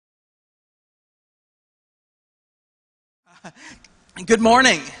Good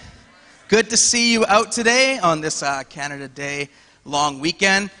morning. Good to see you out today on this Canada Day long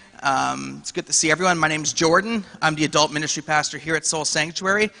weekend. It's good to see everyone. My name is Jordan. I'm the adult ministry pastor here at Soul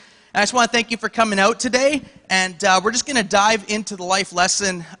Sanctuary. And I just want to thank you for coming out today. And we're just going to dive into the life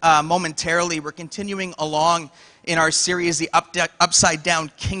lesson momentarily. We're continuing along in our series, The Upside Down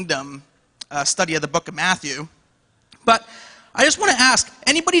Kingdom, study of the book of Matthew. But I just want to ask,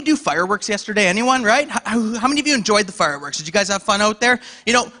 anybody do fireworks yesterday? Anyone, right? How many of you enjoyed the fireworks? Did you guys have fun out there?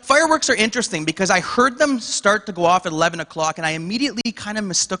 You know, fireworks are interesting because I heard them start to go off at 11 o'clock, and I immediately kind of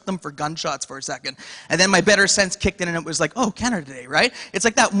mistook them for gunshots for a second. And then my better sense kicked in, and it was like, oh, Canada Day, right? It's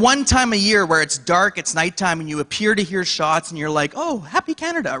like that one time a year where it's dark, it's nighttime, and you appear to hear shots, and you're like, oh, happy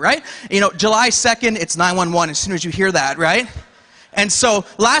Canada, right? You know, July 2nd, it's 911 as soon as you hear that, right? And so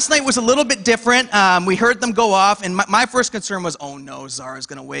last night was a little bit different. We heard them go off, and my first concern was, oh no, Zara's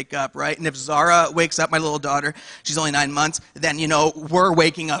going to wake up, right? And if Zara wakes up, my little daughter, she's only 9 months, then, you know, we're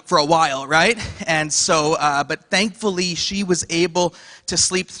waking up for a while, right? And so, but thankfully, she was able to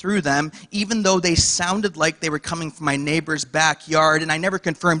sleep through them, even though they sounded like they were coming from my neighbor's backyard, and I never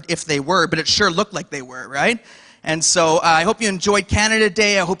confirmed if they were, but it sure looked like they were, right? And so I hope you enjoyed Canada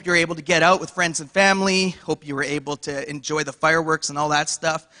Day. I hope you were able to get out with friends and family. Hope you were able to enjoy the fireworks and all that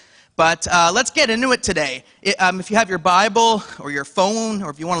stuff. But let's get into it today. If you have your Bible or your phone, or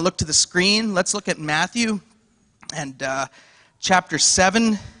if you want to look to the screen, let's look at Matthew and chapter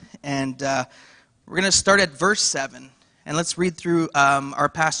 7. And we're going to start at verse 7. And let's read through our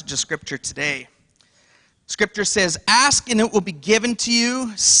passage of Scripture today. Scripture says, ask and it will be given to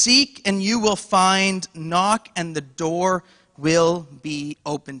you, seek and you will find, knock and the door will be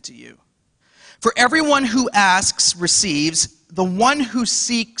open to you. For everyone who asks receives, the one who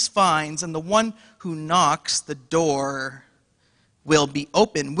seeks finds, and the one who knocks, the door will be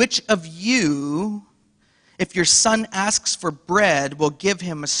open. Which of you, if your son asks for bread, will give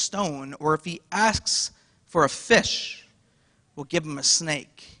him a stone, or if he asks for a fish, will give him a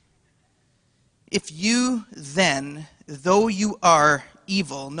snake? If you then, though you are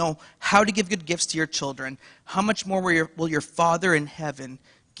evil, know how to give good gifts to your children, how much more will your Father in heaven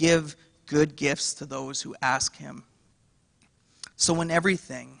give good gifts to those who ask him? So in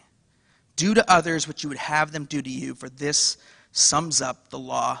everything, do to others what you would have them do to you, for this sums up the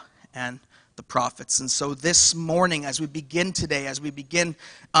law and the prophets. And so this morning, as we begin today, as we begin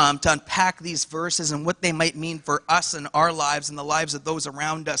to unpack these verses and what they might mean for us and our lives and the lives of those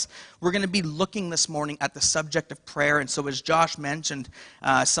around us, we're going to be looking this morning at the subject of prayer. And so as Josh mentioned,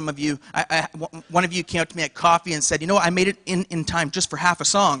 some of you, one of you came up to me at coffee and said, you know, I made it in time just for half a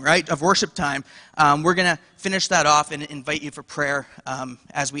song, right, of worship time. We're going to finish that off and invite you for prayer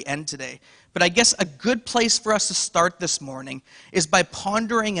as we end today. But I guess a good place for us to start this morning is by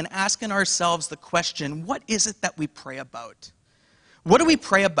pondering and asking ourselves the question, what is it that we pray about? What do we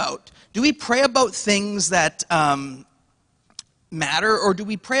pray about? Do we pray about things that matter, or do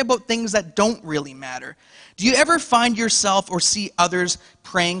we pray about things that don't really matter? Do you ever find yourself or see others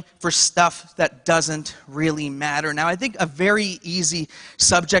praying for stuff that doesn't really matter? Now, I think a very easy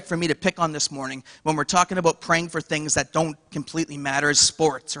subject for me to pick on this morning when we're talking about praying for things that don't completely matter is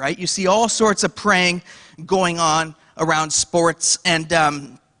sports, right? You see all sorts of praying going on around sports,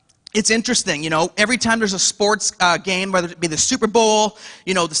 and it's interesting, you know, every time there's a sports game, whether it be the Super Bowl,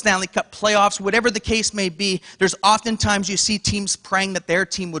 you know, the Stanley Cup playoffs, whatever the case may be, there's oftentimes you see teams praying that their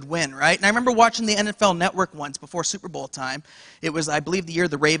team would win, right? And I remember watching the NFL Network once before Super Bowl time. It was, I believe, the year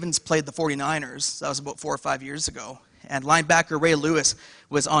the Ravens played the 49ers. That was about 4 or 5 years ago. And linebacker Ray Lewis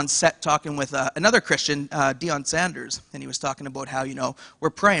was on set talking with another Christian, Deion Sanders. And he was talking about how, you know,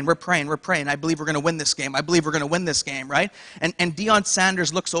 we're praying. I believe we're going to win this game. Right? And Deion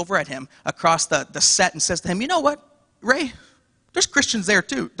Sanders looks over at him across the set and says to him, you know what, Ray? There's Christians there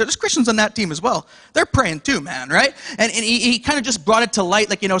too. There's Christians on that team as well. They're praying too, man, right? And he kind of just brought it to light.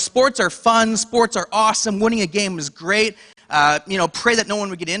 Like, you know, sports are fun. Sports are awesome. Winning a game is great. You know, pray that no one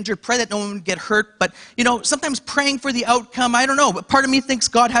would get injured, pray that no one would get hurt, but, you know, sometimes praying for the outcome, I don't know, but part of me thinks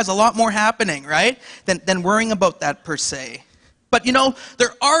God has a lot more happening, right, than worrying about that per se. But, you know,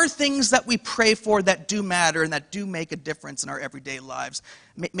 there are things that we pray for that do matter and that do make a difference in our everyday lives.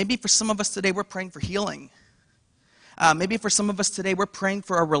 Maybe for some of us today, we're praying for healing. Maybe for some of us today, we're praying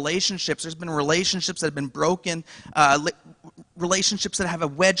for our relationships. There's been relationships that have been broken, relationships that have a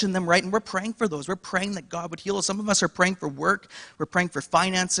wedge in them, right? And we're praying for those. We're praying that God would heal us. Some of us are praying for work. We're praying for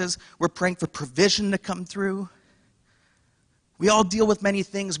finances. We're praying for provision to come through. We all deal with many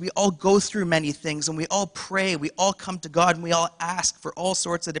things. We all go through many things, and we all pray. We all come to God, and we all ask for all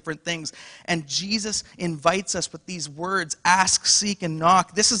sorts of different things. And Jesus invites us with these words, ask, seek, and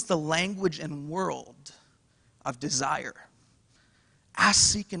knock. This is the language and world of desire.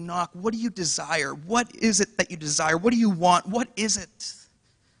 Ask, seek, and knock. What do you desire? What is it that you desire? What do you want? What is it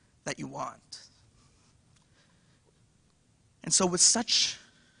that you want? And so with such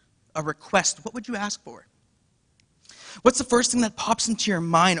a request, what would you ask for? What's the first thing that pops into your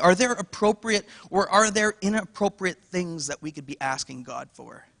mind? Are there appropriate or are there inappropriate things that we could be asking God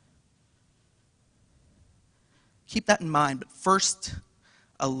for? Keep that in mind, but first,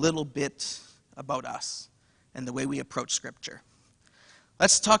 a little bit about us and the way we approach Scripture.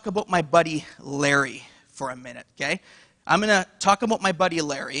 Let's talk about my buddy Larry for a minute, okay? I'm going to talk about my buddy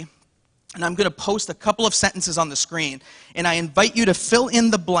Larry, and I'm going to post a couple of sentences on the screen, and I invite you to fill in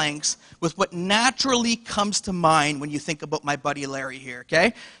the blanks with what naturally comes to mind when you think about my buddy Larry here,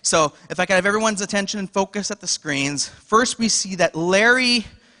 okay? So if I could have everyone's attention and focus at the screens. First, we see that Larry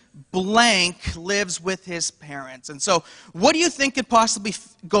blank lives with his parents. And so what do you think could possibly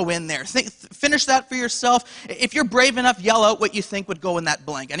go in there? Finish that for yourself. If you're brave enough, yell out what you think would go in that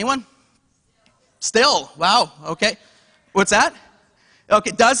blank. Anyone? Still. Wow. Okay. What's that?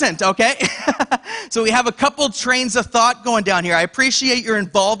 Okay, doesn't, okay? So we have a couple trains of thought going down here. I appreciate your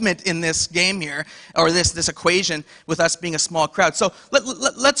involvement in this game here, or this equation with us being a small crowd. So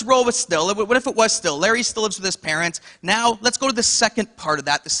let's roll with still. What if it was still? Larry still lives with his parents. Now, let's go to the second part of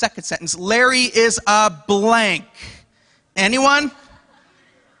that, the second sentence. Larry is a blank. Anyone?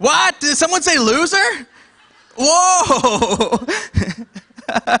 What? Did someone say loser? Whoa!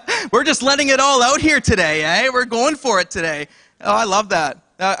 We're just letting it all out here today, eh? We're going for it today. Oh, I love that.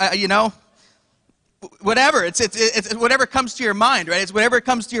 Whatever. It's whatever comes to your mind, right? It's whatever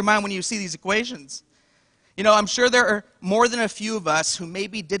comes to your mind when you see these equations. I'm sure there are more than a few of us who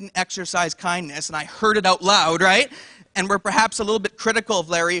maybe didn't exercise kindness, and I heard it out loud, right? And we're perhaps a little bit critical of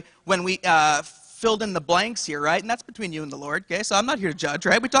Larry when we filled in the blanks here, right? And that's between you and the Lord, okay? So I'm not here to judge,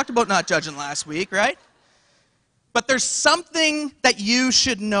 right? We talked about not judging last week, right? But there's something that you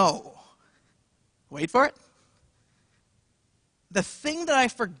should know. Wait for it. The thing that I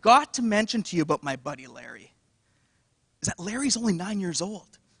forgot to mention to you about my buddy Larry is that Larry's only 9 years old.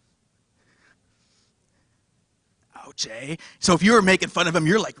 Ouch, eh? So if you were making fun of him,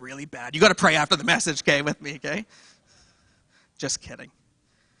 you're like really bad. You got to pray after the message, okay, with me, okay? Just kidding.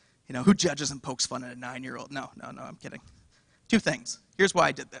 Who judges and pokes fun at a 9-year-old? No, I'm kidding. Two things. Here's why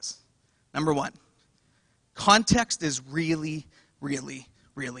I did this. Number one, context is really, really,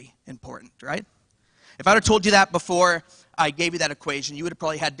 really important, right? If I would have told you that before I gave you that equation, you would have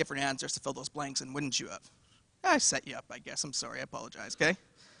probably had different answers to fill those blanks in, wouldn't you have? I set you up, I guess. I'm sorry. I apologize, okay?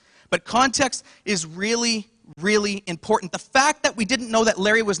 But context is really, really important. The fact that we didn't know that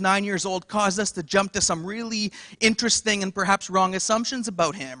Larry was 9 years old caused us to jump to some really interesting and perhaps wrong assumptions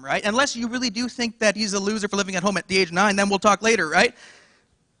about him, right? Unless you really do think that he's a loser for living at home at the age of 9, then we'll talk later, right?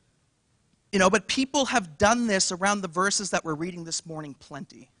 But people have done this around the verses that we're reading this morning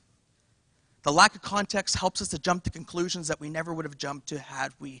plenty. The lack of context helps us to jump to conclusions that we never would have jumped to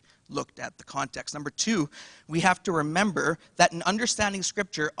had we looked at the context. Number two, we have to remember that in understanding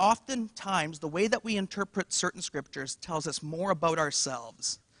Scripture, oftentimes the way that we interpret certain Scriptures tells us more about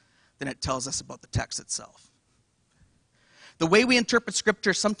ourselves than it tells us about the text itself. The way we interpret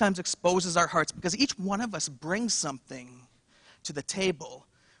Scripture sometimes exposes our hearts because each one of us brings something to the table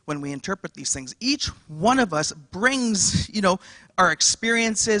when we interpret these things. Each one of us brings, our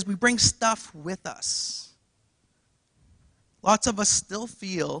experiences. We bring stuff with us. Lots of us still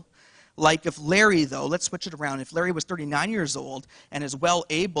feel like if Larry, though, let's switch it around. If Larry was 39 years old and is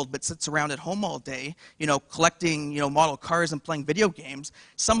well-abled but sits around at home all day, collecting, model cars and playing video games,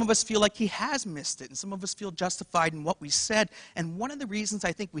 some of us feel like he has missed it, and some of us feel justified in what we said. And one of the reasons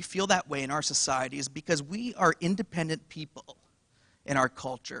I think we feel that way in our society is because we are independent people in our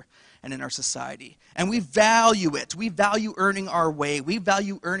culture and in our society. And we value it. We value earning our way. We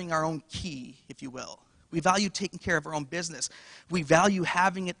value earning our own key, if you will. We value taking care of our own business. We value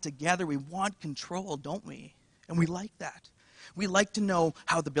having it together. We want control, don't we? And we like that. We like to know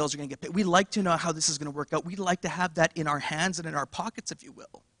how the bills are going to get paid. We like to know how this is going to work out. We like to have that in our hands and in our pockets, if you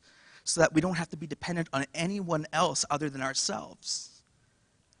will, so that we don't have to be dependent on anyone else other than ourselves.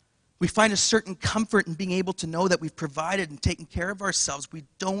 We find a certain comfort in being able to know that we've provided and taken care of ourselves. We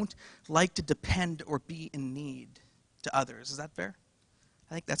don't like to depend or be in need to others. Is that fair?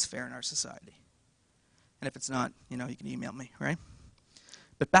 I think that's fair in our society. And if it's not, you can email me, right?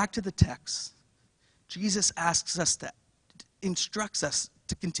 But back to the text. Jesus instructs us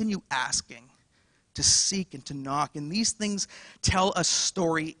to continue asking, to seek and to knock. And these things tell a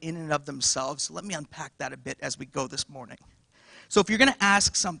story in and of themselves. So let me unpack that a bit as we go this morning. So if you're going to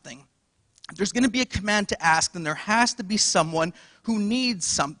ask something, if there's going to be a command to ask, then there has to be someone who needs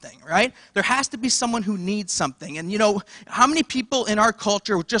something, right? There has to be someone who needs something. And how many people in our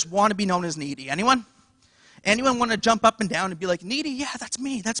culture just want to be known as needy? Anyone? Anyone want to jump up and down and be like, needy? Yeah, that's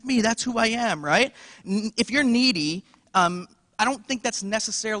me, that's who I am, right? If you're needy, I don't think that's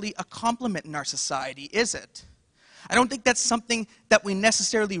necessarily a compliment in our society, is it? I don't think that's something that we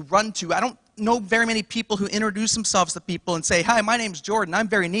necessarily run to. I don't know very many people who introduce themselves to people and say, hi, my name's Jordan, I'm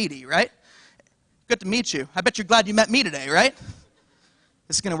very needy, right? Good to meet you. I bet you're glad you met me today, right?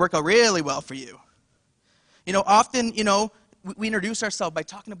 This is going to work out really well for you. Often, we introduce ourselves by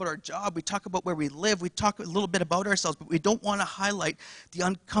talking about our job. We talk about where we live. We talk a little bit about ourselves, but we don't want to highlight the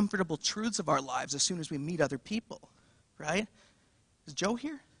uncomfortable truths of our lives as soon as we meet other people, right? Is Joe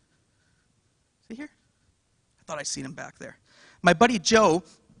here? Is he here? I thought I seen him back there. My buddy Joe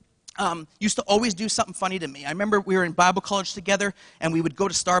used to always do something funny to me. I remember we were in Bible college together, and we would go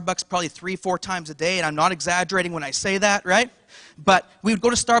to Starbucks probably 3-4 times a day, and I'm not exaggerating when I say that, right? But we would go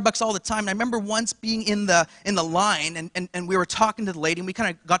to Starbucks all the time, and I remember once being in the line, and we were talking to the lady, and we kind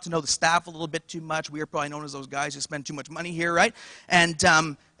of got to know the staff a little bit too much. We were probably known as those guys who spend too much money here, right? And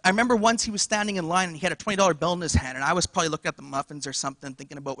I remember once he was standing in line, and he had a $20 bill in his hand, and I was probably looking at the muffins or something,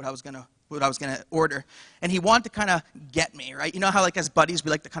 thinking about what I was gonna order. And he wanted to kind of get me, right? You know how, like, as buddies, we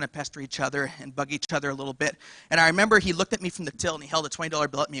like to kind of pester each other and bug each other a little bit. And I remember he looked at me from the till, and he held a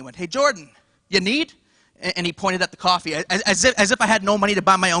 $20 bill at me and went, hey, Jordan, you need? And he pointed at the coffee, as if I had no money to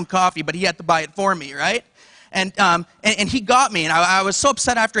buy my own coffee, but he had to buy it for me, right? And he got me, and I was so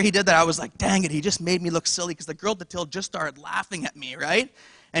upset after he did that. I was like, dang it, he just made me look silly, because the girl at the till just started laughing at me, right?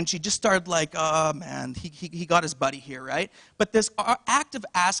 And she just started like, oh, man, he got his buddy here, right? But this act of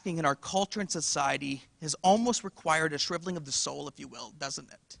asking in our culture and society has almost required a shriveling of the soul, if you will, doesn't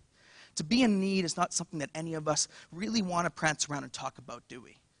it? To be in need is not something that any of us really want to prance around and talk about, do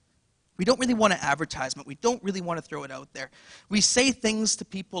we? We don't really want an advertisement. We don't really want to throw it out there. We say things to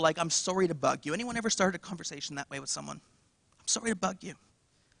people like, I'm sorry to bug you. Anyone ever started a conversation that way with someone? I'm sorry to bug you.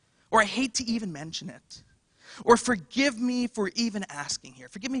 Or I hate to even mention it. Or forgive me for even asking here.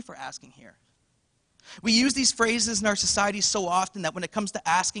 Forgive me for asking here. We use these phrases in our society so often that when it comes to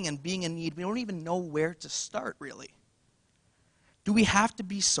asking and being in need, we don't even know where to start, really. Do we have to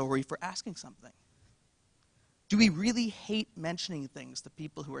be sorry for asking something? Do we really hate mentioning things to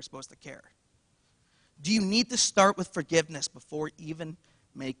people who are supposed to care? Do you need to start with forgiveness before even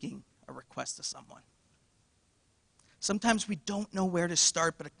making a request to someone? Sometimes we don't know where to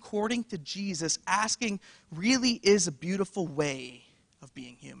start, but according to Jesus, asking really is a beautiful way of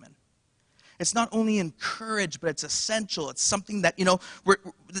being human. It's not only encouraged, but it's essential. It's something that,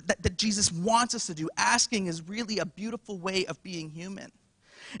 that Jesus wants us to do. Asking is really a beautiful way of being human.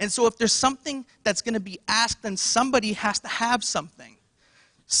 And so if there's something that's going to be asked, then somebody has to have something.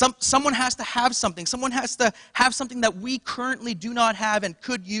 Someone has to have something. Someone has to have something that we currently do not have and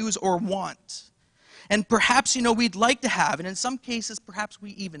could use or want. And perhaps, we'd like to have, and in some cases, perhaps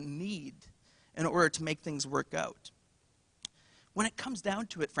we even need in order to make things work out. When it comes down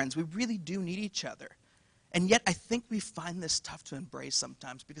to it, friends, we really do need each other. And yet, I think we find this tough to embrace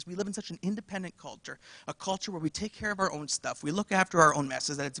sometimes because we live in such an independent culture, a culture where we take care of our own stuff, we look after our own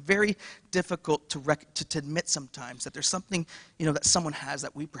messes, that it's very difficult to admit sometimes that there's something, that someone has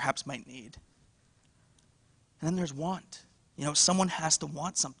that we perhaps might need. And then there's want. Someone has to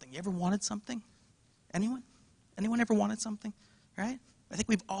want something. You ever wanted something? Anyone? Anyone ever wanted something? Right? I think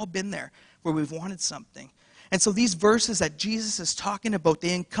we've all been there where we've wanted something. And so these verses that Jesus is talking about,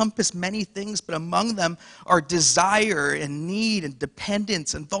 they encompass many things, but among them are desire and need and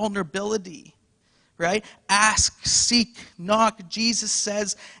dependence and vulnerability, right? Ask, seek, knock, Jesus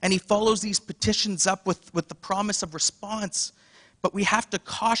says, and he follows these petitions up with the promise of response. But we have to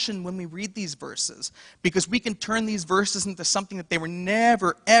caution when we read these verses, because we can turn these verses into something that they were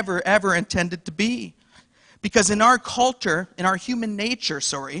never, ever, ever intended to be. Because in our culture, in our human nature,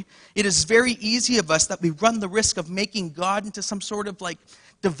 it is very easy of us that we run the risk of making God into some sort of like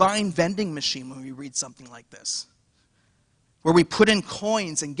divine vending machine when we read something like this. Where we put in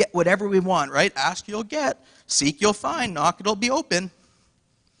coins and get whatever we want, right? Ask, you'll get. Seek, you'll find. Knock, it'll be open.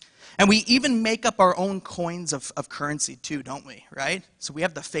 And we even make up our own coins of currency too, don't we, right? So we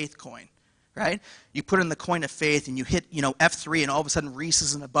have the faith coin, right? You put in the coin of faith and you hit, F3 and all of a sudden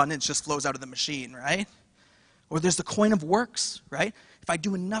Reese's in abundance just flows out of the machine, right? Or there's the coin of works, right? If I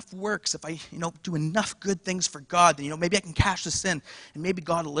do enough works, if I, do enough good things for God, then, maybe I can cash this in, and maybe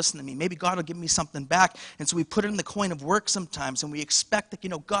God will listen to me. Maybe God will give me something back. And so we put it in the coin of works sometimes, and we expect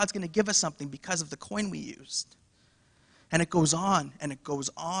that, God's going to give us something because of the coin we used. And it goes on, and it goes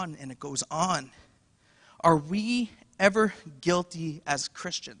on, and it goes on. Are we ever guilty as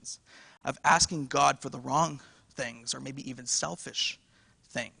Christians of asking God for the wrong things, or maybe even selfish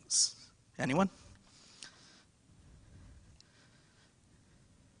things. Anyone?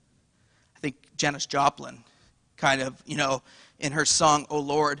 I think Janis Joplin kind of, in her song, "Oh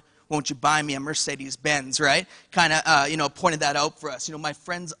Lord, won't you buy me a Mercedes-Benz," right? Kind of, pointed that out for us. My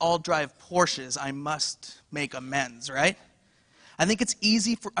friends all drive Porsches. I must make amends, right? I think it's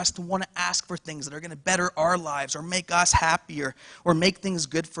easy for us to want to ask for things that are going to better our lives or make us happier or make things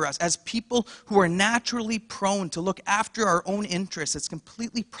good for us. As people who are naturally prone to look after our own interests, it's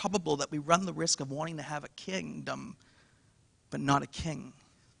completely probable that we run the risk of wanting to have a kingdom, but not a king,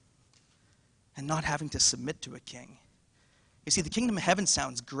 and not having to submit to a king. You see, the kingdom of heaven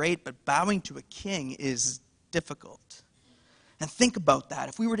sounds great, but bowing to a king is difficult. And think about that.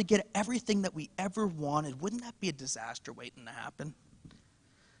 If we were to get everything that we ever wanted, wouldn't that be a disaster waiting to happen?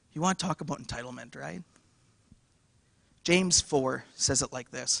 You want to talk about entitlement, right? James 4 says it like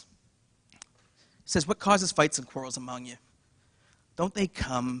this. It says, "What causes fights and quarrels among you? Don't they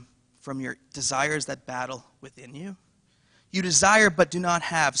come from your desires that battle within you? You desire but do not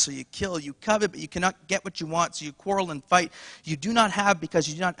have, so you kill. You covet, but you cannot get what you want, so you quarrel and fight. You do not have because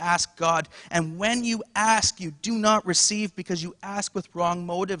you do not ask God. And when you ask, you do not receive because you ask with wrong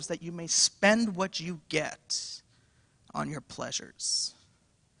motives, that you may spend what you get on your pleasures."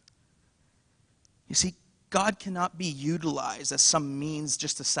 You see, God cannot be utilized as some means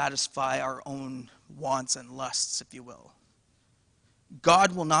just to satisfy our own wants and lusts, if you will.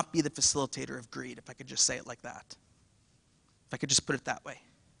 God will not be the facilitator of greed, if I could just say it like that. If I could just put it that way.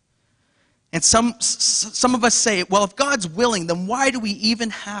 And some of us say, well, if God's willing, then why do we even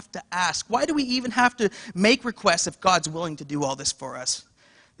have to ask? Why do we even have to make requests if God's willing to do all this for us?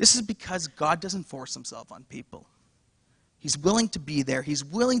 This is because God doesn't force himself on people. He's willing to be there. He's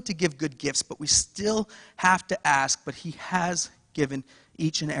willing to give good gifts, but we still have to ask. But he has given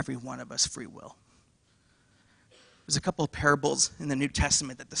each and every one of us free will. There's a couple of parables in the New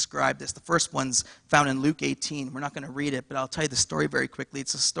Testament that describe this. The first one's found in Luke 18. We're not going to read it, but I'll tell you the story very quickly.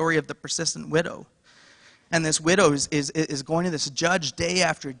 It's a story of the persistent widow. And this widow is going to this judge day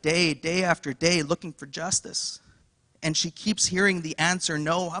after day, looking for justice. And she keeps hearing the answer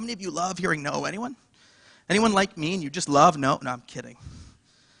no. How many of you love hearing no? Anyone? Anyone like me and you just love no? No, I'm kidding.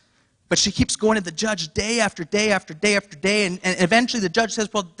 But she keeps going to the judge day after day, and eventually the judge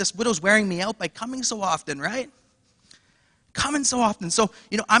says, well, this widow's wearing me out by coming so often, right? Coming so often. So,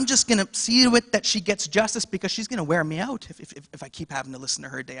 I'm just going to see to it that she gets justice because she's going to wear me out if I keep having to listen to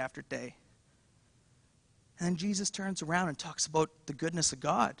her day after day. And then Jesus turns around and talks about the goodness of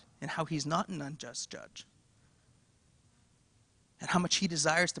God and how he's not an unjust judge. And how much he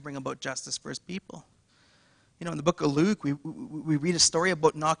desires to bring about justice for his people. In the book of Luke, we read a story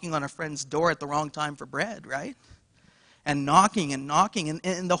about knocking on a friend's door at the wrong time for bread, right? And knocking.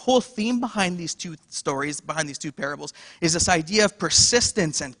 And the whole theme behind these two stories, behind these two parables, is this idea of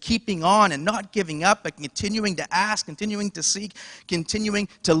persistence and keeping on and not giving up, but continuing to ask, continuing to seek, continuing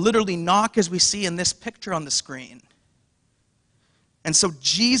to literally knock, as we see in this picture on the screen. And so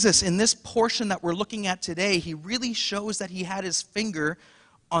Jesus, in this portion that we're looking at today, he really shows that he had his finger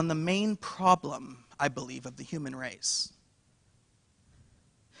on the main problem, I believe, of the human race.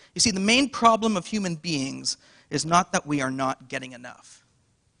 You see, the main problem of human beings is not that we are not getting enough.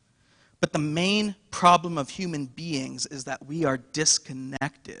 But the main problem of human beings is that we are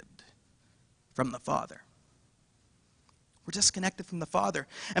disconnected from the Father. We're disconnected from the Father.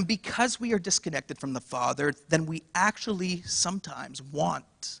 And because we are disconnected from the Father, then we actually sometimes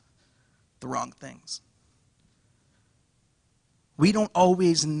want the wrong things. We don't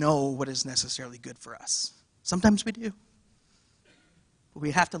always know what is necessarily good for us. Sometimes we do. But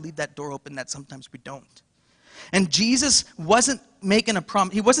we have to leave that door open that sometimes we don't. And Jesus wasn't making a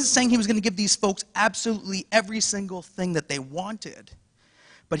promise. He wasn't saying he was going to give these folks absolutely every single thing that they wanted.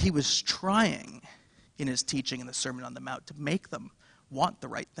 But he was trying in his teaching in the Sermon on the Mount to make them want the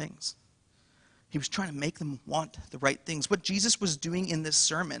right things. He was trying to make them want the right things. What Jesus was doing in this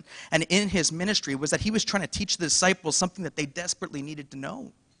sermon and in his ministry was that he was trying to teach the disciples something that they desperately needed to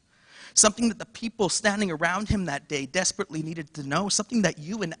know. Something that the people standing around him that day desperately needed to know. Something that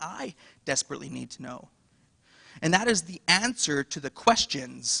you and I desperately need to know. And that is the answer to the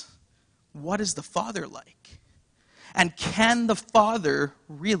questions, what is the Father like? And can the Father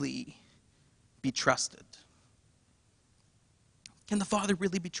really be trusted? Can the Father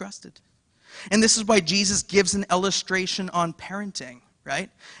really be trusted? And this is why Jesus gives an illustration on parenting, right?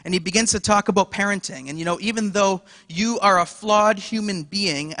 And he begins to talk about parenting. And even though you are a flawed human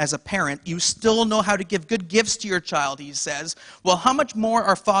being as a parent, you still know how to give good gifts to your child, he says. Well, how much more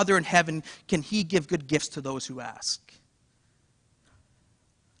our Father in heaven can he give good gifts to those who ask?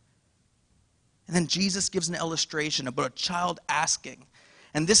 And then Jesus gives an illustration about a child asking.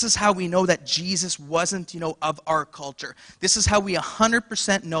 And this is how we know that Jesus wasn't, of our culture. This is how we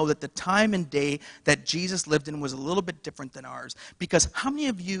 100% know that the time and day that Jesus lived in was a little bit different than ours. Because how many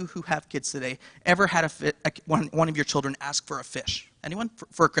of you who have kids today ever had one of your children ask for a fish? Anyone?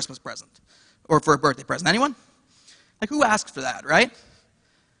 For a Christmas present? Or for a birthday present? Anyone? Like, who asked for that, right?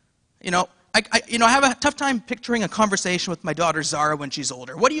 I have a tough time picturing a conversation with my daughter Zara when she's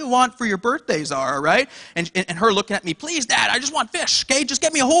older. What do you want for your birthday, Zara, right? And her looking at me, please, Dad, I just want fish, okay? Just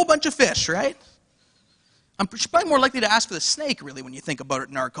get me a whole bunch of fish, right? She's probably more likely to ask for the snake, really, when you think about it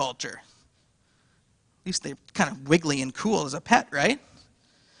in our culture. At least they're kind of wiggly and cool as a pet, right?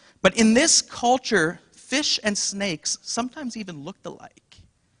 But in this culture, fish and snakes sometimes even looked alike.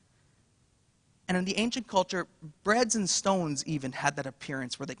 And in the ancient culture, breads and stones even had that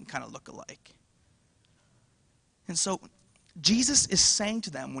appearance where they can kind of look alike. And so Jesus is saying to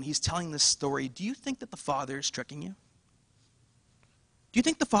them when he's telling this story, do you think that the Father is tricking you? Do you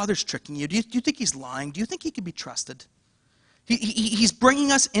think the Father's tricking you? Do you think he's lying? Do you think he can be trusted? He's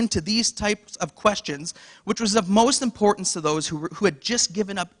bringing us into these types of questions, which was of most importance to those who had just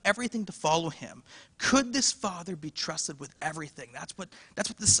given up everything to follow him. Could this Father be trusted with everything? That's what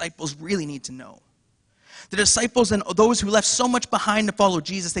disciples really need to know. The disciples and those who left so much behind to follow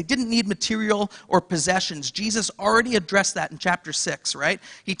Jesus, they didn't need material or possessions. Jesus already addressed that in chapter 6, right?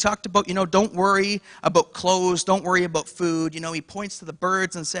 He talked about, don't worry about clothes, don't worry about food. He points to the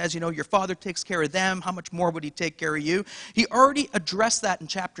birds and says, your Father takes care of them. How much more would he take care of you? He already addressed that in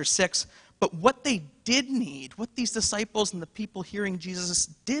chapter 6. But what they did need, what these disciples and the people hearing Jesus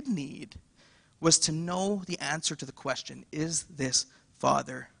did need, was to know the answer to the question, is this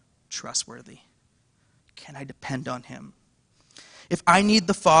Father trustworthy? Can I depend on him? If I need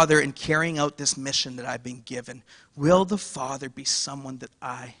the Father in carrying out this mission that I've been given, will the Father be someone that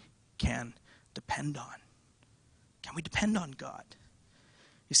I can depend on? Can we depend on God?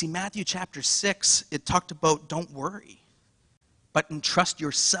 You see, Matthew chapter 6, it talked about don't worry, but entrust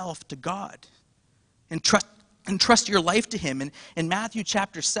yourself to God. Entrust your life to him. And in Matthew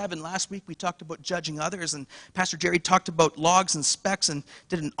chapter 7, last week we talked about judging others, and Pastor Jerry talked about logs and specks and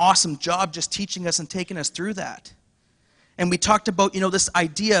did an awesome job just teaching us and taking us through that. And we talked about, this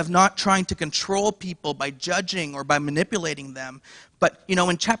idea of not trying to control people by judging or by manipulating them. But,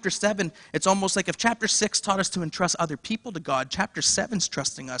 in chapter 7, it's almost like if chapter 6 taught us to entrust other people to God, chapter 7 is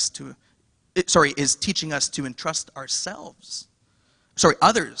teaching us to entrust others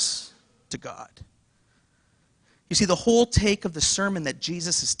to God. You see, the whole take of the sermon that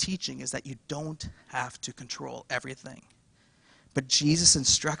Jesus is teaching is that you don't have to control everything. But Jesus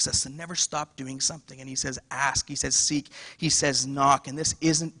instructs us to never stop doing something. And he says, ask. He says, seek. He says, knock. And this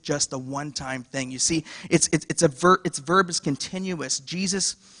isn't just a one-time thing. You see, its verb is continuous.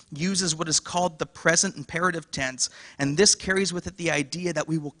 Jesus uses what is called the present imperative tense. And this carries with it the idea that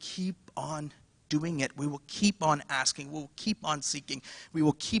we will keep on doing it. We will keep on asking. We will keep on seeking. We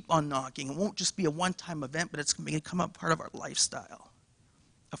will keep on knocking. It won't just be a one-time event, but it's going to become a part of our lifestyle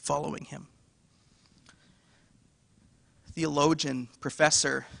of following him. Theologian,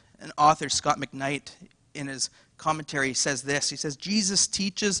 professor, and author Scott McKnight, in his commentary, says this. He says, Jesus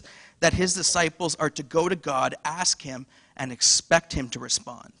teaches that his disciples are to go to God, ask him, and expect him to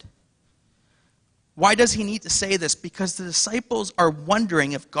respond. Why does he need to say this? Because the disciples are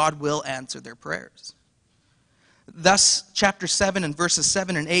wondering if God will answer their prayers. Thus, chapter 7 and verses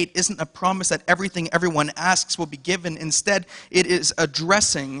 7 and 8 isn't a promise that everything everyone asks will be given. Instead, it is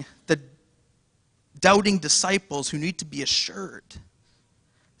addressing the doubting disciples who need to be assured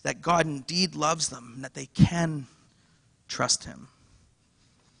that God indeed loves them and that they can trust him.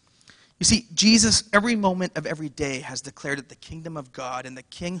 You see, Jesus, every moment of every day, has declared that the kingdom of God and the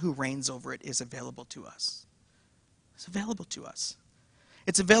king who reigns over it is available to us. It's available to us.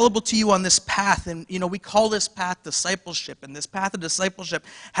 It's available to you on this path, and we call this path discipleship, and this path of discipleship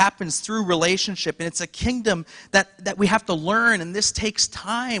happens through relationship, and it's a kingdom that we have to learn, and this takes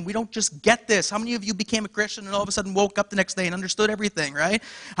time. We don't just get this. How many of you became a Christian and all of a sudden woke up the next day and understood everything, right?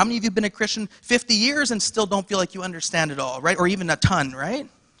 How many of you have been a Christian 50 years and still don't feel like you understand it all, right? Or even a ton, right?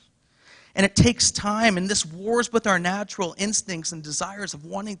 And it takes time, and this wars with our natural instincts and desires of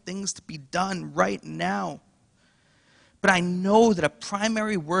wanting things to be done right now. But I know that a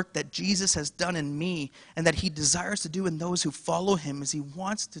primary work that Jesus has done in me and that he desires to do in those who follow him is he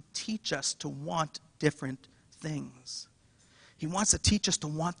wants to teach us to want different things. He wants to teach us to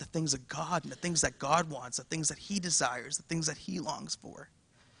want the things of God and the things that God wants, the things that he desires, the things that he longs for.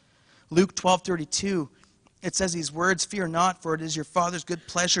 Luke 12:32, it says these words, "Fear not, for it is your Father's good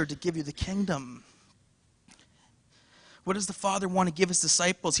pleasure to give you the kingdom." What does the Father want to give his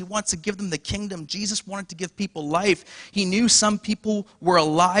disciples? He wants to give them the kingdom. Jesus wanted to give people life. He knew some people were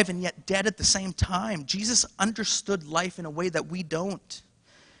alive and yet dead at the same time. Jesus understood life in a way that we don't.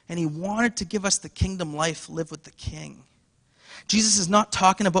 And he wanted to give us the kingdom life, live with the King. Jesus is not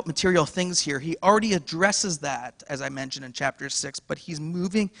talking about material things here. He already addresses that, as I mentioned in chapter 6, but he's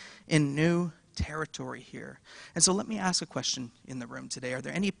moving in new territory here. And so let me ask a question in the room today. Are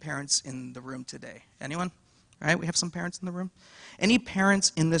there any parents in the room today? Anyone? All right, we have some parents in the room. Any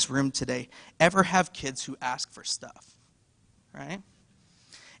parents in this room today ever have kids who ask for stuff? Right?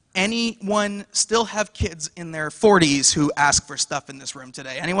 Anyone still have kids in their 40s who ask for stuff in this room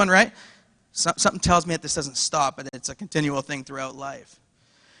today? Anyone, right? Something tells me that this doesn't stop, but it's a continual thing throughout life.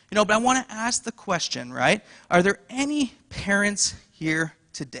 But I want to ask the question, right? Are there any parents here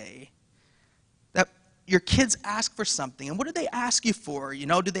today that your kids ask for something, and what do they ask you for?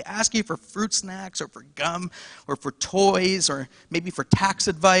 Do they ask you for fruit snacks or for gum or for toys or maybe for tax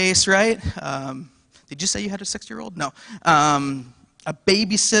advice, right? Did you say you had a 6-year-old? No. A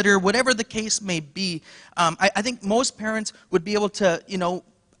babysitter, whatever the case may be. I think most parents would be able to,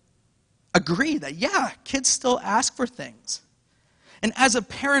 agree that, yeah, kids still ask for things. And as a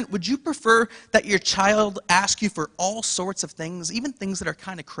parent, would you prefer that your child ask you for all sorts of things, even things that are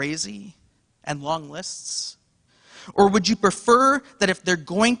kind of crazy and long lists? Or would you prefer that if they're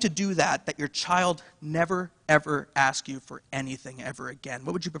going to do that, that your child never, ever ask you for anything ever again?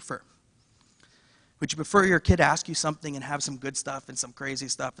 What would you prefer? Would you prefer your kid ask you something and have some good stuff and some crazy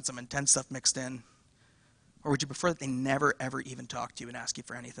stuff and some intense stuff mixed in? Or would you prefer that they never, ever even talk to you and ask you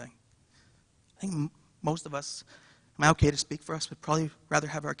for anything? I think most of us, am I okay to speak for us, would probably rather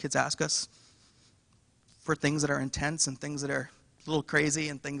have our kids ask us for things that are intense and things that are a little crazy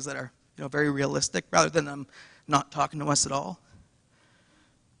and things that are very realistic, rather than them not talking to us at all.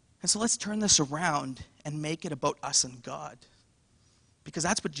 And so let's turn this around and make it about us and God, because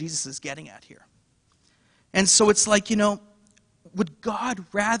that's what Jesus is getting at here. And so it's like, would God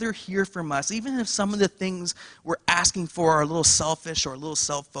rather hear from us, even if some of the things we're asking for are a little selfish or a little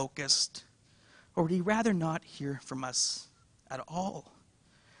self-focused? Or would he rather not hear from us at all?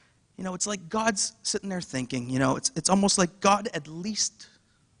 It's like God's sitting there thinking, it's almost like, God, at least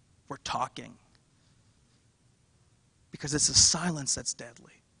we're talking. Because it's a silence that's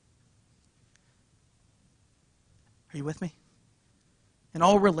deadly. Are you with me? In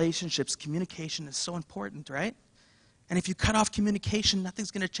all relationships, communication is so important, right? And if you cut off communication,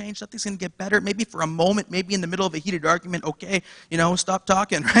 nothing's going to change, nothing's going to get better. Maybe for a moment, maybe in the middle of a heated argument, okay, stop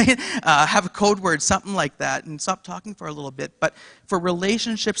talking, right? Have a code word, something like that, and stop talking for a little bit. But for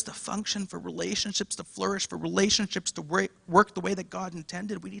relationships to function, for relationships to flourish, for relationships to work the way that God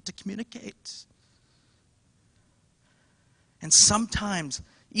intended, we need to communicate. And sometimes,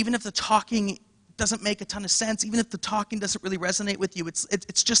 even if the talking doesn't make a ton of sense, even if the talking doesn't really resonate with you,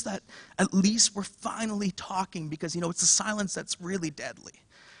 it's just that at least we're finally talking, because it's a silence that's really deadly.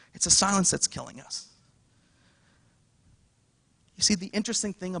 It's a silence that's killing us. You see, the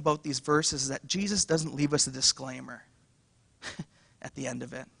interesting thing about these verses is that Jesus doesn't leave us a disclaimer at the end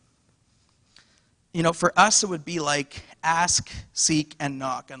of it. For us, it would be like ask, seek, and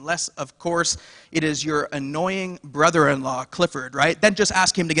knock. Unless, of course, it is your annoying brother-in-law, Clifford, right? Then just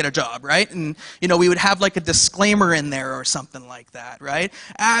ask him to get a job, right? And, we would have like a disclaimer in there or something like that, right?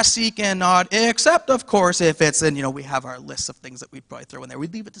 Ask, seek, and knock, except, of course, if it's in, we have our list of things that we'd probably throw in there.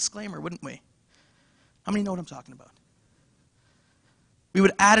 We'd leave a disclaimer, wouldn't we? How many know what I'm talking about? We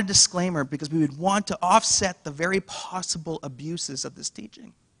would add a disclaimer because we would want to offset the very possible abuses of this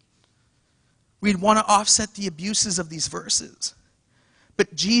teaching. We'd want to offset the abuses of these verses.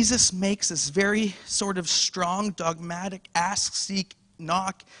 But Jesus makes this very sort of strong, dogmatic, ask, seek,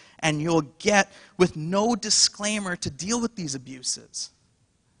 knock, and you'll get, with no disclaimer to deal with these abuses.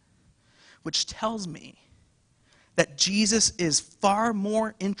 Which tells me that Jesus is far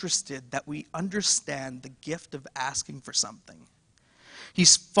more interested that we understand the gift of asking for something.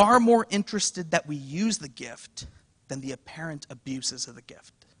 He's far more interested that we use the gift than the apparent abuses of the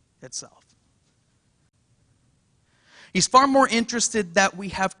gift itself. He's far more interested that we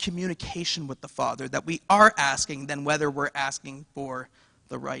have communication with the Father, that we are asking, than whether we're asking for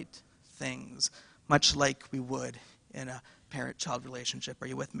the right things, much like we would in a parent-child relationship. Are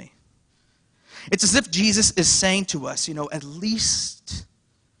you with me? It's as if Jesus is saying to us, at least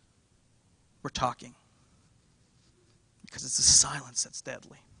we're talking. Because it's a silence that's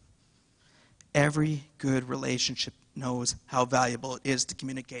deadly. Every good relationship knows how valuable it is to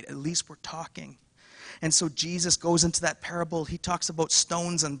communicate. At least we're talking. And so Jesus goes into that parable. He talks about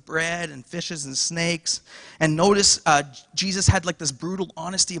stones and bread and fishes and snakes. And notice Jesus had like this brutal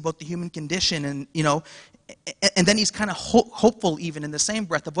honesty about the human condition. And, And then he's kind of hopeful even in the same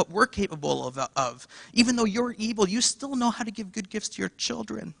breath of what we're capable of. Even though you're evil, you still know how to give good gifts to your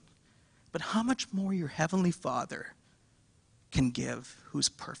children. But how much more your heavenly Father can give, who's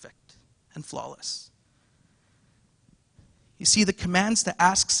perfect and flawless. You see, the commands to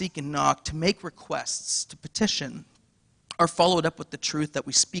ask, seek, and knock, to make requests, to petition, are followed up with the truth that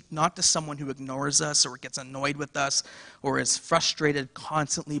we speak not to someone who ignores us or gets annoyed with us or is frustrated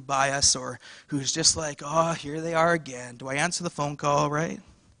constantly by us or who's just like, oh, here they are again. Do I answer the phone call, right?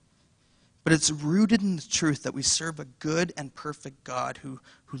 But it's rooted in the truth that we serve a good and perfect God who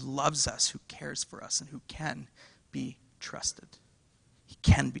loves us, who cares for us, and who can be trusted. He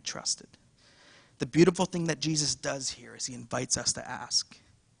can be trusted. The beautiful thing that Jesus does here is he invites us to ask.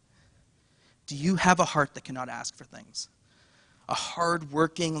 Do you have a heart that cannot ask for things? A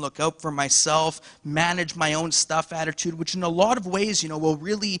hard-working, look out for myself, manage my own stuff attitude, which in a lot of ways, will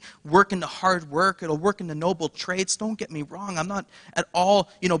really work into hard work. It'll work into noble traits. Don't get me wrong. I'm not at all,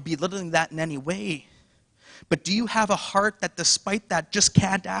 belittling that in any way. But do you have a heart that despite that just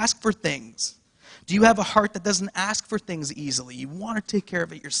can't ask for things? Do you have a heart that doesn't ask for things easily? You want to take care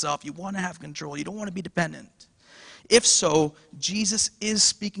of it yourself. You want to have control. You don't want to be dependent. If so, Jesus is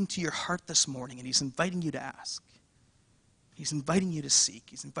speaking to your heart this morning, and he's inviting you to ask. He's inviting you to seek.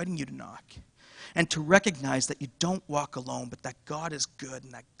 He's inviting you to knock. And to recognize that you don't walk alone, but that God is good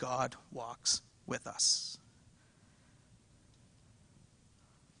and that God walks with us.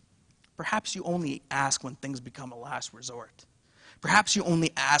 Perhaps you only ask when things become a last resort. Perhaps you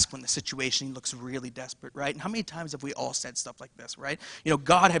only ask when the situation looks really desperate, right? And how many times have we all said stuff like this, right?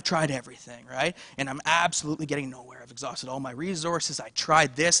 God, I've tried everything, right? And I'm absolutely getting nowhere. I've exhausted all my resources. I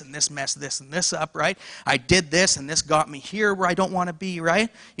tried this and this messed this and this up, right? I did this and this got me here where I don't want to be, right?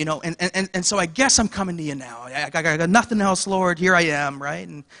 And so I guess I'm coming to you now. I got nothing else, Lord. Here I am, right?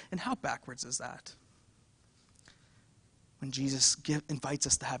 And how backwards is that? When Jesus invites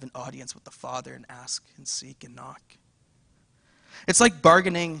us to have an audience with the Father and ask and seek and knock. It's like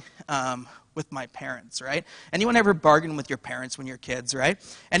bargaining with my parents, right? Anyone ever bargain with your parents when you're kids, right?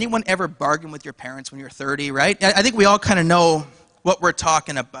 Anyone ever bargain with your parents when you're 30, right? I think we all kind of know what we're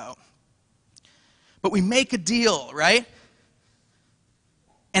talking about. But we make a deal, right?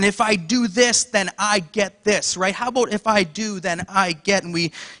 And if I do this, then I get this, right? How about if I do, then I get? And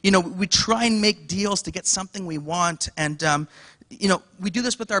we try and make deals to get something we want. And, we do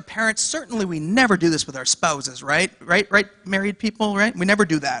this with our parents. Certainly we never do this with our spouses, right? Right, married people, right? We never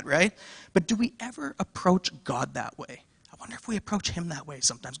do that, right? But do we ever approach God that way? I wonder if we approach him that way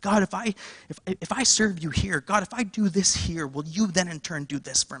sometimes. God, if I serve you here, God, if I do this here, will you then in turn do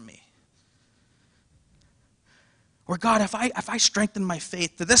this for me? Or God, if I strengthen my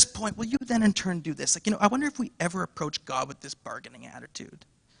faith to this point, will you then in turn do this? I wonder if we ever approach God with this bargaining attitude.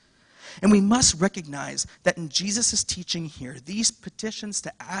 And we must recognize that in Jesus' teaching here, these petitions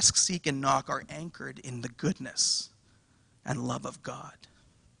to ask, seek, and knock are anchored in the goodness and love of God,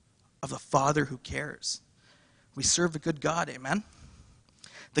 of the Father who cares. We serve a good God, amen?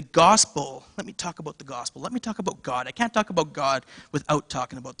 The gospel, let me talk about the gospel. Let me talk about God. I can't talk about God without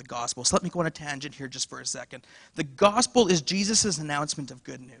talking about the gospel. So let me go on a tangent here just for a second. The gospel is Jesus' announcement of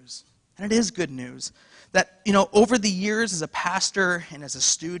good news. And it is good news that, over the years as a pastor and as a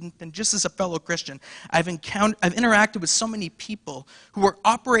student and just as a fellow Christian, I've interacted with so many people who are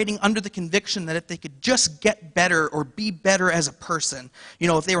operating under the conviction that if they could just get better or be better as a person,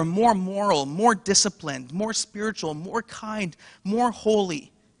 if they were more moral, more disciplined, more spiritual, more kind, more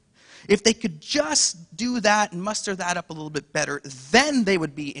holy, if they could just do that and muster that up a little bit better, then they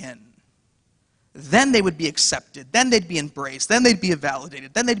would be in. Then they would be accepted. Then they'd be embraced. Then they'd be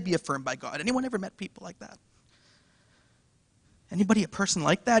validated. Then they'd be affirmed by God. Anyone ever met people like that? Anybody a person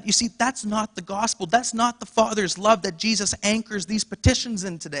like that? You see, that's not the gospel. That's not the Father's love that Jesus anchors these petitions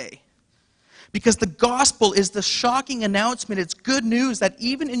in today. Because the gospel is the shocking announcement. It's good news that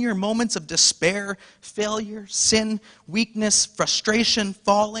even in your moments of despair, failure, sin, weakness, frustration,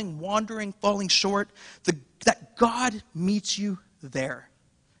 falling, wandering, falling short, that God meets you there.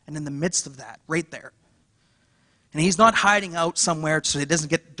 And in the midst of that, right there. And he's not hiding out somewhere so he doesn't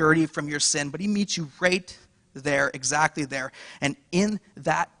get dirty from your sin, but he meets you right there, exactly there. And in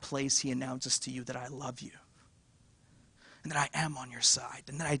that place, he announces to you that I love you. And that I am on your side.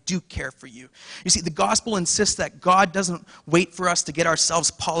 And that I do care for you. You see, the gospel insists that God doesn't wait for us to get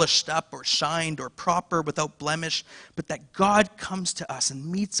ourselves polished up or shined or proper without blemish, but that God comes to us and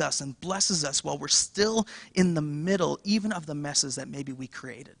meets us and blesses us while we're still in the middle, even of the messes that maybe we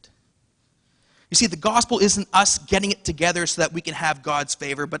created. You see, the gospel isn't us getting it together so that we can have God's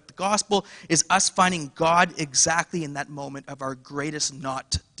favor, but the gospel is us finding God exactly in that moment of our greatest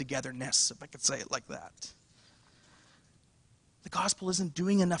not togetherness, if I could say it like that. The gospel isn't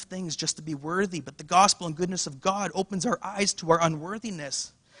doing enough things just to be worthy, but the gospel and goodness of God opens our eyes to our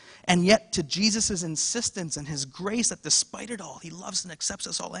unworthiness. And yet to Jesus' insistence and his grace that despite it all, he loves and accepts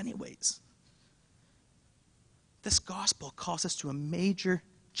us all anyways. This gospel calls us to a major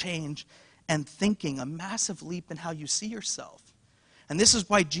change and thinking, a massive leap in how you see yourself. And this is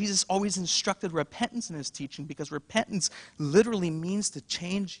why Jesus always instructed repentance in his teaching, because repentance literally means to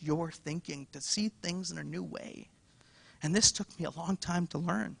change your thinking, to see things in a new way. And this took me a long time to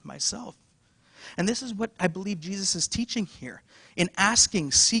learn myself. And this is what I believe Jesus is teaching here. In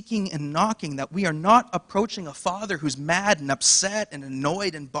asking, seeking, and knocking, that we are not approaching a Father who's mad and upset and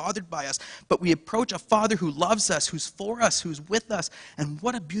annoyed and bothered by us, but we approach a Father who loves us, who's for us, who's with us. And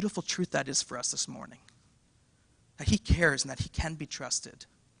what a beautiful truth that is for us this morning. That he cares and that he can be trusted.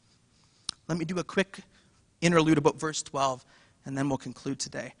 Let me do a quick interlude about verse 12, and then we'll conclude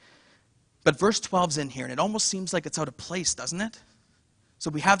today. But verse 12's in here, and it almost seems like it's out of place, doesn't it? So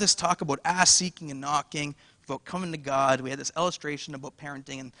we have this talk about seeking and knocking, about coming to God. We had this illustration about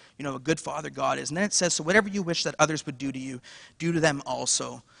parenting and, a good father God is. And then it says, so whatever you wish that others would do to you, do to them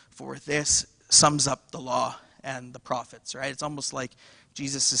also. For this sums up the law and the prophets, right? It's almost like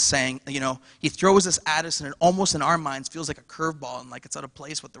Jesus is saying, he throws this at us, and it almost in our minds feels like a curveball and like it's out of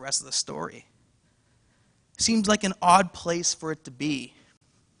place with the rest of the story. Seems like an odd place for it to be.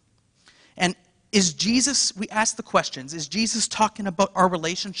 And is Jesus, we ask the questions, is Jesus talking about our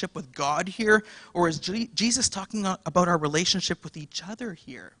relationship with God here, or is Jesus talking about our relationship with each other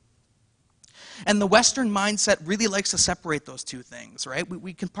here? And the Western mindset really likes to separate those two things, right?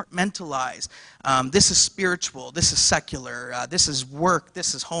 We compartmentalize. This is spiritual, this is secular, this is work,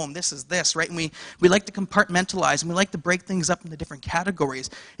 this is home, this is this, right? And we like to compartmentalize, and we like to break things up into different categories.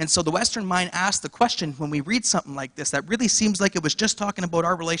 And so the Western mind asks the question when we read something like this that really seems like it was just talking about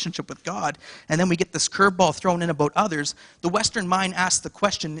our relationship with God, and then we get this curveball thrown in about others. The Western mind asks the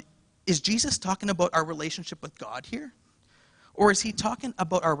question, is Jesus talking about our relationship with God here? Or is he talking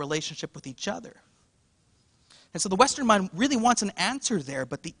about our relationship with each other? And so the Western mind really wants an answer there,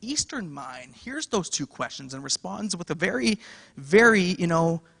 but the Eastern mind hears those two questions and responds with a very, very,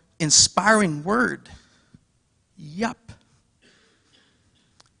 inspiring word. Yup.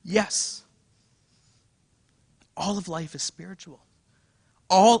 Yes. All of life is spiritual.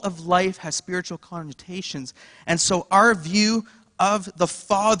 All of life has spiritual connotations. And so our view of the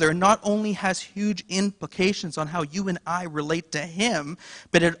Father not only has huge implications on how you and I relate to him,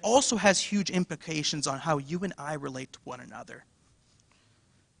 but it also has huge implications on how you and I relate to one another.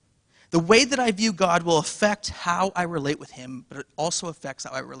 The way that I view God will affect how I relate with him, but it also affects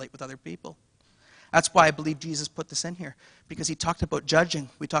how I relate with other people. That's why I believe Jesus put this in here, because he talked about judging.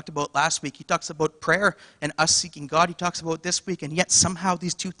 We talked about last week. He talks about prayer and us seeking God. He talks about this week, and yet somehow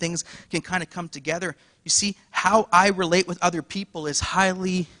these two things can kind of come together. You see, how I relate with other people is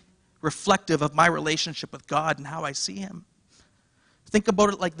highly reflective of my relationship with God and how I see him. Think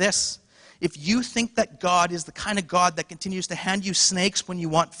about it like this. If you think that God is the kind of God that continues to hand you snakes when you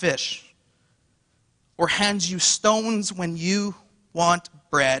want fish, or hands you stones when you want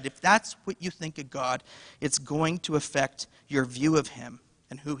bread, if that's what you think of God, it's going to affect your view of him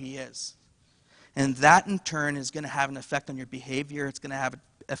and who he is. And that in turn is going to have an effect on your behavior. It's going to have an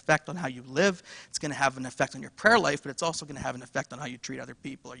effect on how you live. It's going to have an effect on your prayer life, but it's also going to have an effect on how you treat other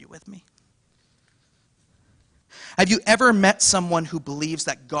people. Are you with me? Have you ever met someone who believes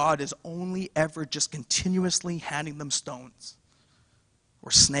that God is only ever just continuously handing them stones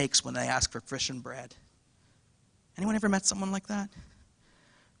or snakes when they ask for fish and bread? Anyone ever met someone like that?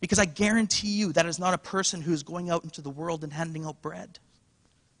 Because I guarantee you that is not a person who's going out into the world and handing out bread.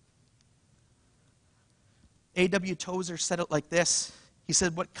 A.W. Tozer said it like this. He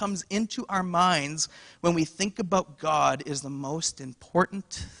said, what comes into our minds when we think about God is the most important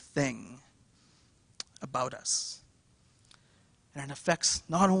thing about us. And it affects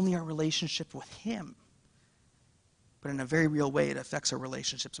not only our relationship with him, but in a very real way, it affects our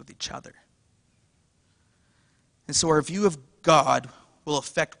relationships with each other. And so our view of God will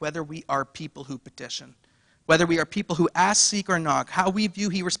affect whether we are people who petition, whether we are people who ask, seek, or knock. How we view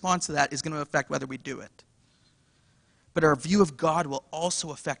he responds to that is going to affect whether we do it. But our view of God will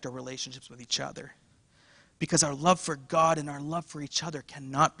also affect our relationships with each other. Because our love for God and our love for each other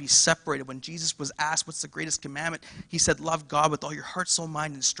cannot be separated. When Jesus was asked, what's the greatest commandment? He said, love God with all your heart, soul,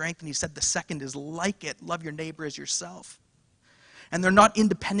 mind, and strength. And he said the second is like it, love your neighbor as yourself. And they're not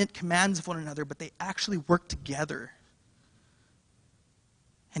independent commands of one another, but they actually work together.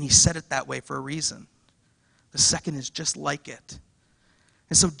 And he said it that way for a reason. The second is just like it.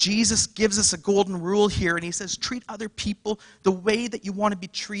 And so Jesus gives us a golden rule here, and he says, treat other people the way that you want to be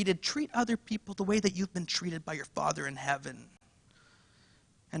treated. Treat other people the way that you've been treated by your Father in heaven.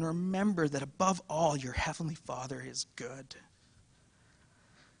 And remember that above all, your Heavenly Father is good.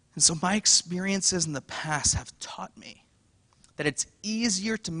 And so my experiences in the past have taught me that it's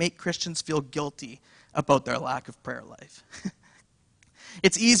easier to make Christians feel guilty about their lack of prayer life.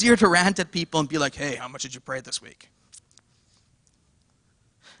 It's easier to rant at people and be like, hey, how much did you pray this week?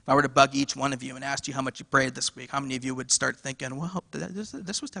 If I were to bug each one of you and ask you how much you prayed this week, how many of you would start thinking, well,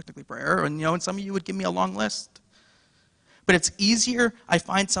 this was technically prayer? And some of you would give me a long list. But it's easier, I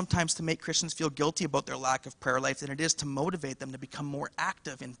find sometimes, to make Christians feel guilty about their lack of prayer life than it is to motivate them to become more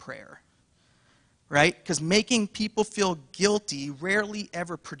active in prayer. Right? Because making people feel guilty rarely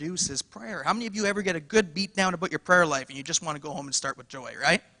ever produces prayer. How many of you ever get a good beat down about your prayer life and you just want to go home and start with joy,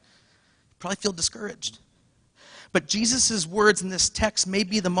 right? You probably feel discouraged. But Jesus' words in this text may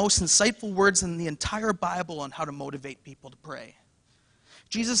be the most insightful words in the entire Bible on how to motivate people to pray.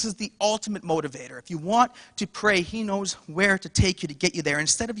 Jesus is the ultimate motivator. If you want to pray, he knows where to take you to get you there.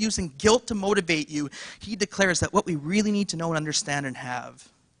 Instead of using guilt to motivate you, he declares that what we really need to know and understand and have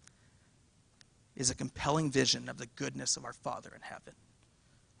is a compelling vision of the goodness of our Father in heaven,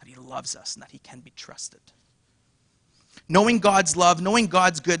 that he loves us and that he can be trusted. Knowing God's love, knowing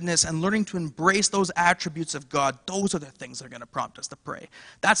God's goodness, and learning to embrace those attributes of God, those are the things that are going to prompt us to pray.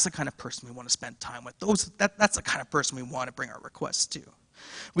 That's the kind of person we want to spend time with. That's the kind of person we want to bring our requests to.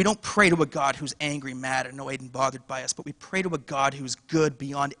 We don't pray to a God who's angry, mad, annoyed, and bothered by us, but we pray to a God who's good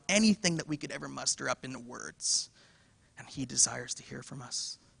beyond anything that we could ever muster up into words. And he desires to hear from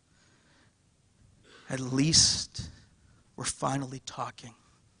us. At least we're finally talking,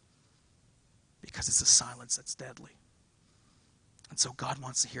 because it's a silence that's deadly. And so God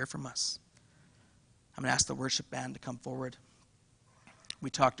wants to hear from us. I'm going to ask the worship band to come forward. We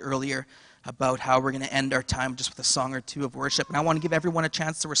talked earlier about how we're going to end our time just with a song or two of worship. And I want to give everyone a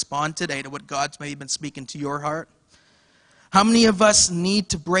chance to respond today to what God's maybe been speaking to your heart. How many of us need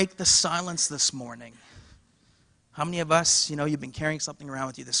to break the silence this morning? How many of us, you've been carrying something around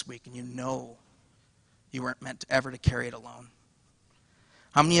with you this week and you weren't meant ever to carry it alone?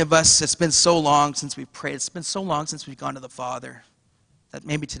 How many of us, it's been so long since we've prayed, it's been so long since we've gone to the Father, that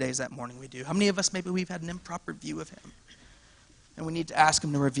maybe today's that morning we do. How many of us, maybe we've had an improper view of him, and we need to ask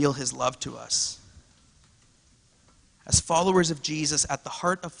him to reveal his love to us? As followers of Jesus, at the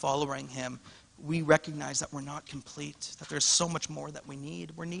heart of following him, we recognize that we're not complete, that there's so much more that we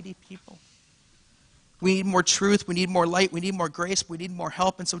need. We're needy people. We need more truth, we need more light, we need more grace, we need more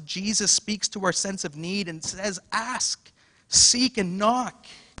help. And so Jesus speaks to our sense of need and says, ask, seek, and knock,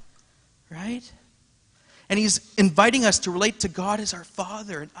 right? And he's inviting us to relate to God as our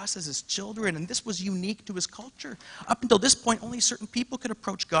Father and us as his children. And this was unique to his culture. Up until this point, only certain people could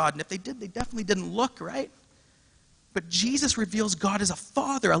approach God. And if they did, they definitely didn't look, right? But Jesus reveals God as a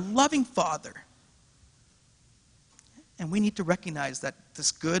Father, a loving Father. And we need to recognize that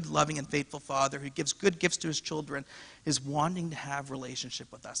this good, loving, and faithful Father who gives good gifts to his children is wanting to have relationship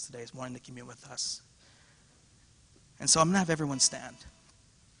with us today, is wanting to commune with us. And so I'm going to have everyone stand.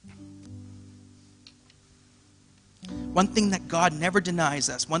 One thing that God never denies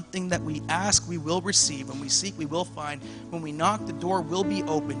us, one thing that we ask, we will receive. When we seek, we will find. When we knock, the door will be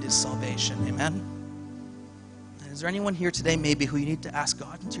opened, is salvation. Amen? And is there anyone here today maybe who you need to ask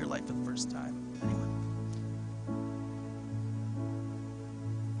God into your life for the first time? Anyone?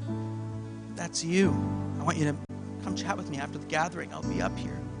 If that's you, I want you to come chat with me after the gathering. I'll be up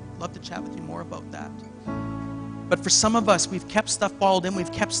here. I'd love to chat with you more about that. But for some of us, we've kept stuff balled in.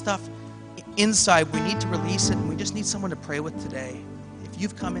 We've kept stuff inside. We need to release it, and we just need someone to pray with today. If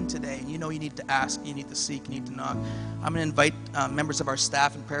you've come in today and you need to ask, you need to seek, you need to knock, I'm going to invite members of our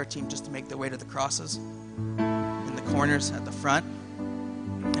staff and prayer team just to make their way to the crosses in the corners at the front.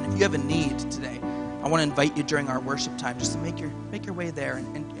 And if you have a need today, I want to invite you during our worship time just to make your way there,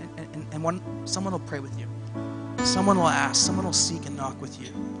 and someone will pray with you. Someone will ask, someone will seek and knock with you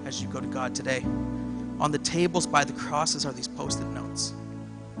as you go to God today. On the tables by the crosses are these post-it notes.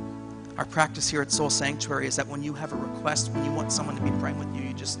 Our practice here at Soul Sanctuary is that when you have a request, when you want someone to be praying with you,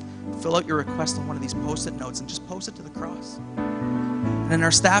 you just fill out your request on one of these post-it notes and just post it to the cross. And in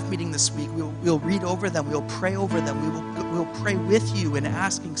our staff meeting this week, we'll read over them, we'll pray over them, we'll pray with you in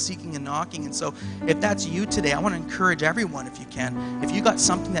asking, seeking, and knocking. And so if that's you today, I want to encourage everyone, if you can, if you got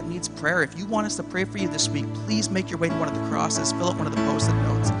something that needs prayer, if you want us to pray for you this week, please make your way to one of the crosses, fill out one of the post-it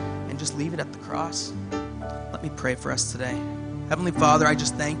notes, and just leave it at the cross. Let me pray for us today. Heavenly Father, I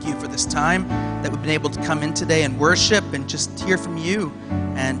just thank you for this time that we've been able to come in today and worship and just hear from you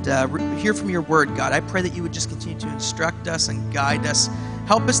and hear from your word, God. I pray that you would just continue to instruct us and guide us.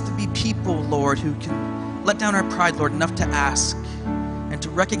 Help us to be people, Lord, who can let down our pride, Lord, enough to ask and to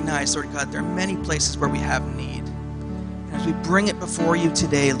recognize, Lord God, there are many places where we have need. As we bring it before you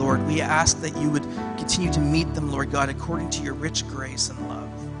today, Lord, we ask that you would continue to meet them, Lord God, according to your rich grace and love.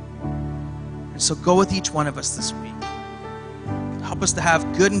 And so go with each one of us this week. Help us to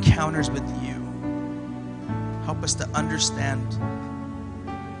have good encounters with you. Help us to understand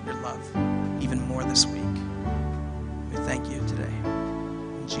your love even more this week. We thank you today.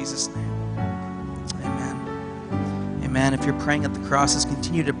 In Jesus' name, amen. Amen. If you're praying at the crosses,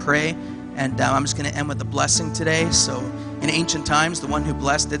 continue to pray. And I'm just going to end with a blessing today. So in ancient times, the one who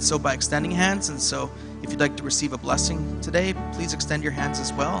blessed did so by extending hands. And so if you'd like to receive a blessing today, please extend your hands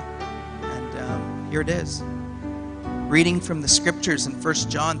as well. And here it is. Reading from the scriptures in 1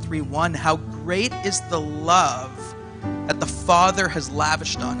 John 3:1, how great is the love that the Father has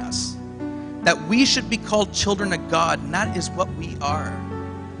lavished on us, that we should be called children of God, and that is what we are.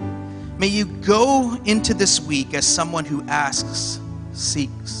 May you go into this week as someone who asks,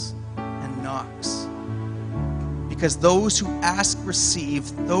 seeks, and knocks. Because those who ask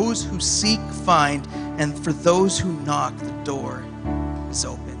receive, those who seek find, and for those who knock, the door is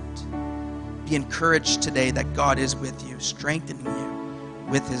opened. Be encouraged today that God is with you, strengthening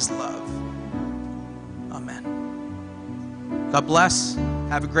you with his love. Amen. God bless.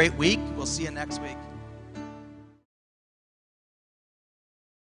 Have a great week. We'll see you next week.